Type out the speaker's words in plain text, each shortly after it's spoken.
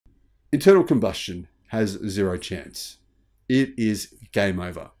Internal combustion has zero chance. It is game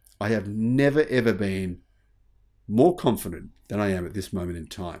over. I have never ever been more confident than I am at this moment in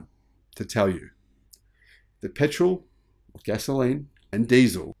time to tell you that petrol, gasoline, and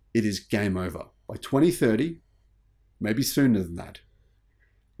diesel, it is game over. By 2030, maybe sooner than that,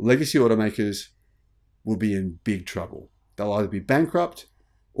 legacy automakers will be in big trouble. They'll either be bankrupt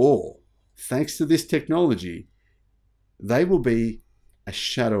or, thanks to this technology, they will be a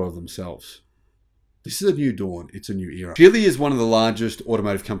shadow of themselves. This is a new dawn. It's a new era. Qilin is one of the largest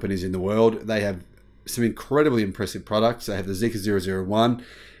automotive companies in the world. They have some incredibly impressive products. They have the Zeekr 001.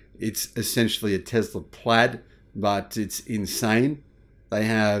 It's essentially a Tesla Plaid, but it's insane. They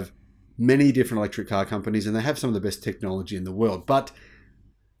have many different electric car companies, and they have some of the best technology in the world. But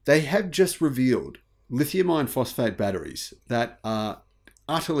they have just revealed lithium iron phosphate batteries that are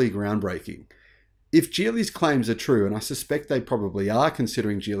utterly groundbreaking. If Qilin's claims are true, and I suspect they probably are,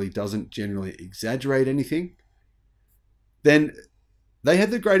 considering Qilin doesn't generally exaggerate anything, then they have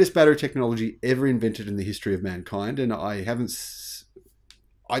the greatest battery technology ever invented in the history of mankind. And I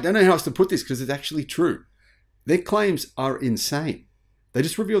don't know how else to put this because it's actually true. Their claims are insane. They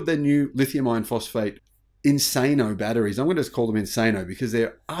just revealed their new lithium iron phosphate Insano batteries. I'm going to just call them Insano because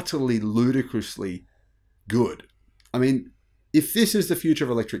they're utterly ludicrously good. I mean, if this is the future of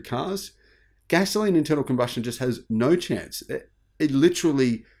electric cars, gasoline internal combustion just has no chance. It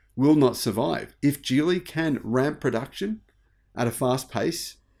literally will not survive. If Qilin can ramp production at a fast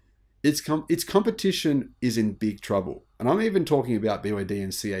pace, its competition is in big trouble. And I'm even talking about BYD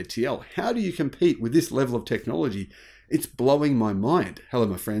and CATL. How do you compete with this level of technology? It's blowing my mind. Hello,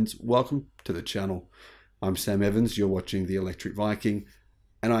 my friends. Welcome to the channel. I'm Sam Evans. You're watching the Electric Viking.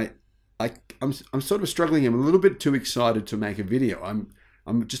 And I'm sort of struggling. I'm a little bit too excited to make a video. I'm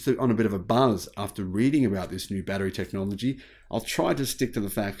just on a bit of a buzz after reading about this new battery technology. I'll try to stick to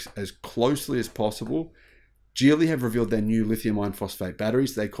the facts as closely as possible. Qilin have revealed their new lithium iron phosphate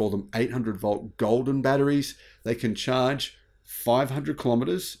batteries. They call them 800 volt golden batteries. They can charge 500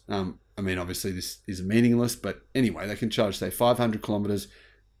 kilometers. I mean, obviously this is meaningless, but anyway, they can charge, say, 500 kilometers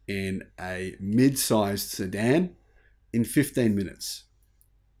in a mid-sized sedan in 15 minutes.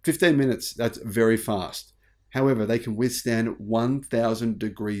 15 minutes, that's very fast. However, they can withstand 1000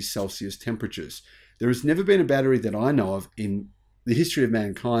 degrees Celsius temperatures. There has never been a battery that I know of in the history of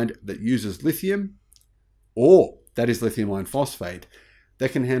mankind that uses lithium, or that is lithium iron phosphate,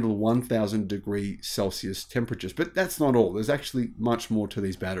 that can handle 1000 degrees Celsius temperatures. But that's not all. There's actually much more to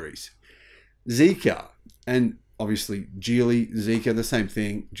these batteries. Zeekr, and obviously Qilin, Zeekr, the same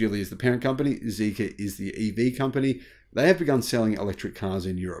thing. Qilin is the parent company. Zeekr is the EV company. They have begun selling electric cars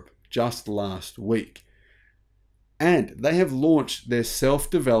in Europe just last week. And they have launched their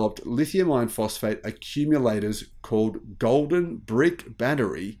self-developed lithium iron phosphate accumulators called Golden Brick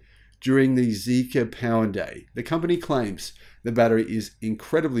Battery during the Zeekr Power Day. The company claims the battery is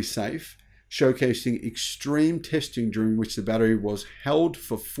incredibly safe, showcasing extreme testing during which the battery was held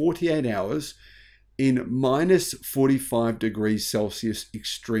for 48 hours in minus 45 degrees Celsius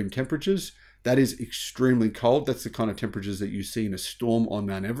extreme temperatures. That is extremely cold. That's the kind of temperatures that you see in a storm on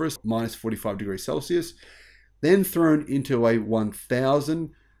Mount Everest, minus 45 degrees Celsius. Then thrown into a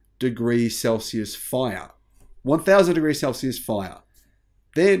 1000 degrees Celsius fire. 1000 degrees Celsius fire.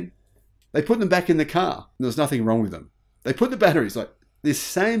 Then they put them back in the car. There's nothing wrong with them. They put the batteries, like this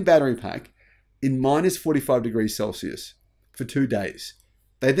same battery pack, in minus 45 degrees Celsius for 2 days.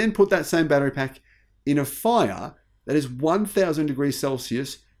 They then put that same battery pack in a fire that is 1000 degrees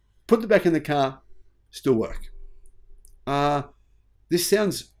Celsius, put them back in the car, still work. This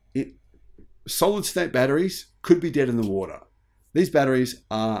sounds... Solid state batteries could be dead in the water. These batteries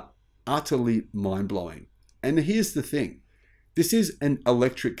are utterly mind-blowing. And here's the thing. This is an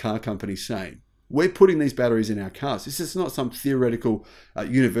electric car company saying, we're putting these batteries in our cars. This is not some theoretical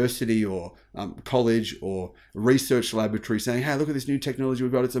university or college or research laboratory saying, hey, look at this new technology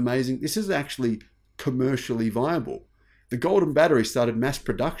we've got, it's amazing. This is actually commercially viable. The golden battery started mass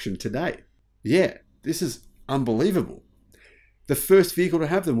production today. Yeah, this is unbelievable. The first vehicle to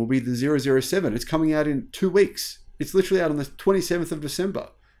have them will be the 007. It's coming out in 2 weeks. It's literally out on the 27th of December.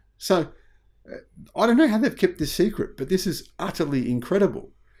 So I don't know how they've kept this secret, but this is utterly incredible.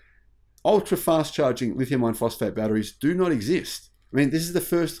 Ultra fast charging lithium iron phosphate batteries do not exist. I mean, this is the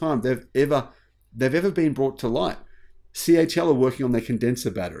first time they've ever been brought to light. CATL are working on their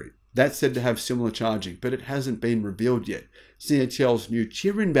condenser battery. That's said to have similar charging, but it hasn't been revealed yet. CATL's new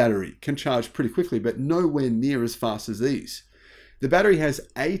Qilin battery can charge pretty quickly, but nowhere near as fast as these. The battery has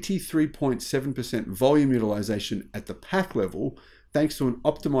 83.7% volume utilization at the pack level thanks to an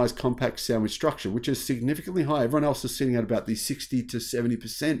optimized compact sandwich structure, which is significantly high. Everyone else is sitting at about the 60 to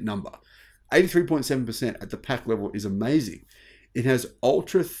 70% number. 83.7% at the pack level is amazing. It has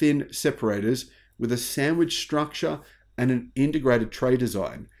ultra thin separators with a sandwich structure and an integrated tray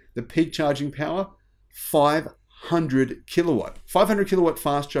design. The peak charging power, 500 kilowatt. 500 kilowatt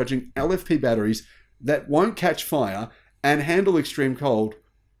fast charging LFP batteries that won't catch fire and handle extreme cold.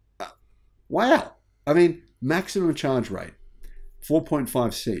 Wow. I mean, maximum charge rate,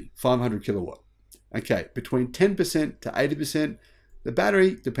 4.5 C, 500 kilowatt. Okay, between 10% to 80%, the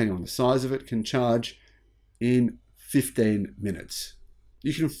battery, depending on the size of it, can charge in 15 minutes.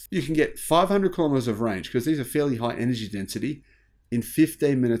 You can get 500 kilometers of range, because these are fairly high energy density, in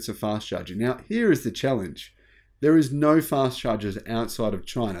 15 minutes of fast charging. Now, here is the challenge. There is no fast chargers outside of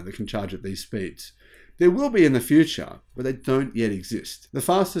China that can charge at these speeds. There will be in the future, but they don't yet exist. The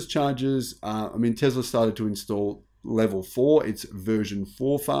fastest chargers, Tesla started to install level 4, it's version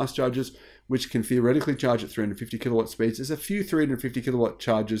 4 fast chargers, which can theoretically charge at 350 kilowatt speeds. There's a few 350 kilowatt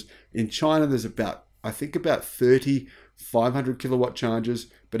chargers. In China, there's about 30 500 kilowatt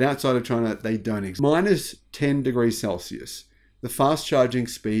chargers, but outside of China, they don't exist. Minus 10 degrees Celsius, the fast charging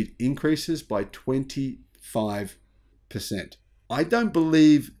speed increases by 25%. I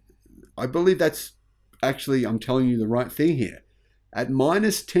believe that's actually, I'm telling you the right thing here. At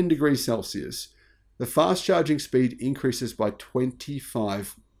minus 10 degrees Celsius, the fast charging speed increases by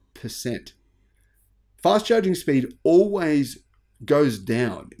 25%. Fast charging speed always goes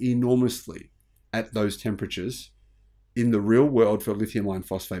down enormously at those temperatures in the real world for lithium iron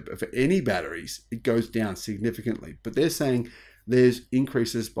phosphate, but for any batteries, it goes down significantly. But they're saying there's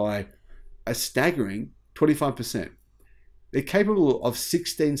increases by a staggering 25%. They're capable of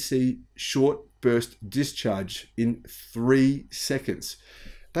 16C short burst discharge in 3 seconds.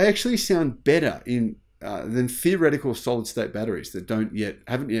 They actually sound better than theoretical solid state batteries that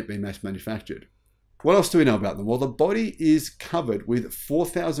haven't yet been mass manufactured. What else do we know about them? Well, the body is covered with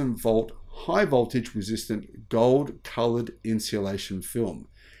 4,000 volt high voltage resistant gold colored insulation film.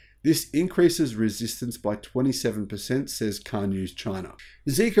 This increases resistance by 27%, says Car News China.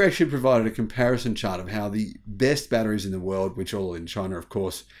 Zeekr actually provided a comparison chart of how the best batteries in the world, which are all in China of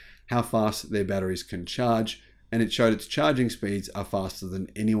course, how fast their batteries can charge, and it showed its charging speeds are faster than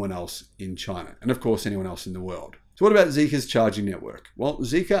anyone else in China, and of course anyone else in the world. So what about Zeekr's charging network? Well,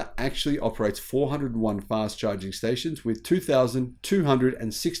 Zeekr actually operates 401 fast charging stations with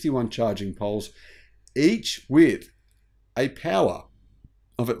 2,261 charging poles, each with a power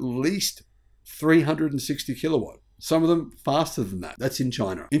of at least 360 kilowatt. Some of them faster than that. That's in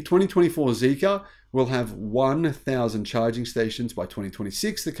China. In 2024, Zeekr will have 1,000 charging stations. By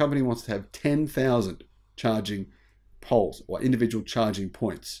 2026, the company wants to have 10,000 charging poles or individual charging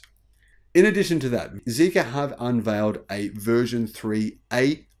points. In addition to that, Zeekr have unveiled a version 3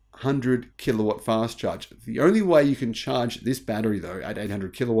 800 kilowatt fast charger. The only way you can charge this battery though at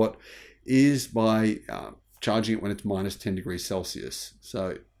 800 kilowatt is by charging it when it's minus 10 degrees Celsius.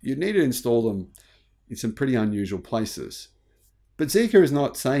 So you need to install them in some pretty unusual places. But Zeekr is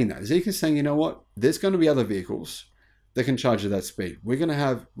not saying that. Zeekr is saying, you know what? There's going to be other vehicles that can charge at that speed. We're going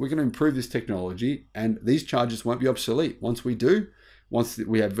to improve this technology, and these chargers won't be obsolete. Once we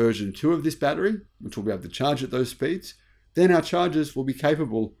have version 2 of this battery, which will be able to charge at those speeds, then our chargers will be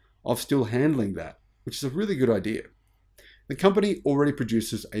capable of still handling that, which is a really good idea. The company already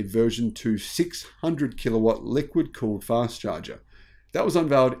produces a version 2 600 kilowatt liquid cooled fast charger. That was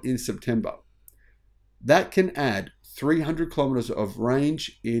unveiled in September. That can add 300 kilometers of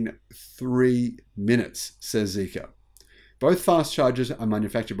range in 3 minutes, says Zeekr. Both fast chargers are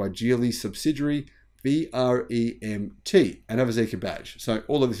manufactured by Geely's subsidiary VREMT and have a Zeekr badge. So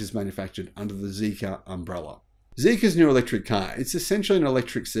all of this is manufactured under the Zeekr umbrella. Zeekr's new electric car, it's essentially an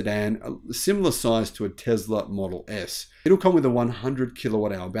electric sedan, a similar size to a Tesla Model S. It'll come with a 100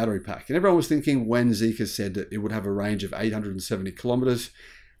 kilowatt hour battery pack. And everyone was thinking when Zeekr said that it would have a range of 870 kilometers,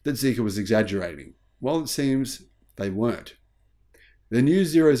 that Zeekr was exaggerating. Well, it seems they weren't. The new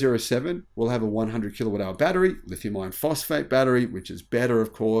 007 will have a 100 kilowatt hour battery, lithium iron phosphate battery, which is better,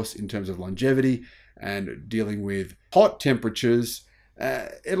 of course, in terms of longevity and dealing with hot temperatures.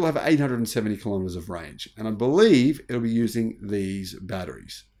 It'll have 870 kilometers of range, and I believe it'll be using these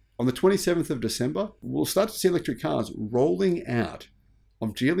batteries. On the 27th of December, we'll start to see electric cars rolling out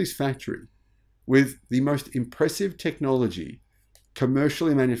of Geely's factory with the most impressive technology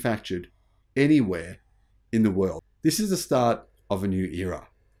commercially manufactured anywhere in the world. This is the start of a new era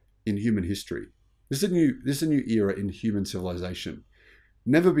in human history. This is a new era in human civilization.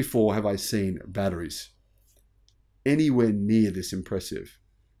 Never before have I seen batteries anywhere near this impressive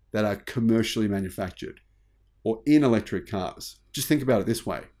that are commercially manufactured or in electric cars. Just think about it this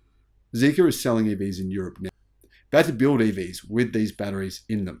way. Zeekr is selling EVs in Europe now. About to build EVs with these batteries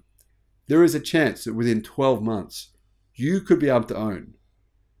in them. There is a chance that within 12 months, you could be able to own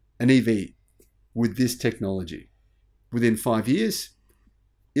an EV with this technology. Within 5 years,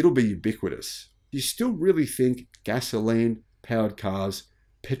 it'll be ubiquitous. Do you still really think gasoline-powered cars,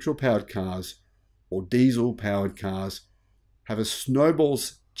 petrol-powered cars, or diesel-powered cars have a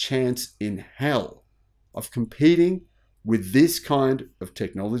snowball's chance in hell of competing with this kind of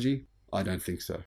technology? I don't think so.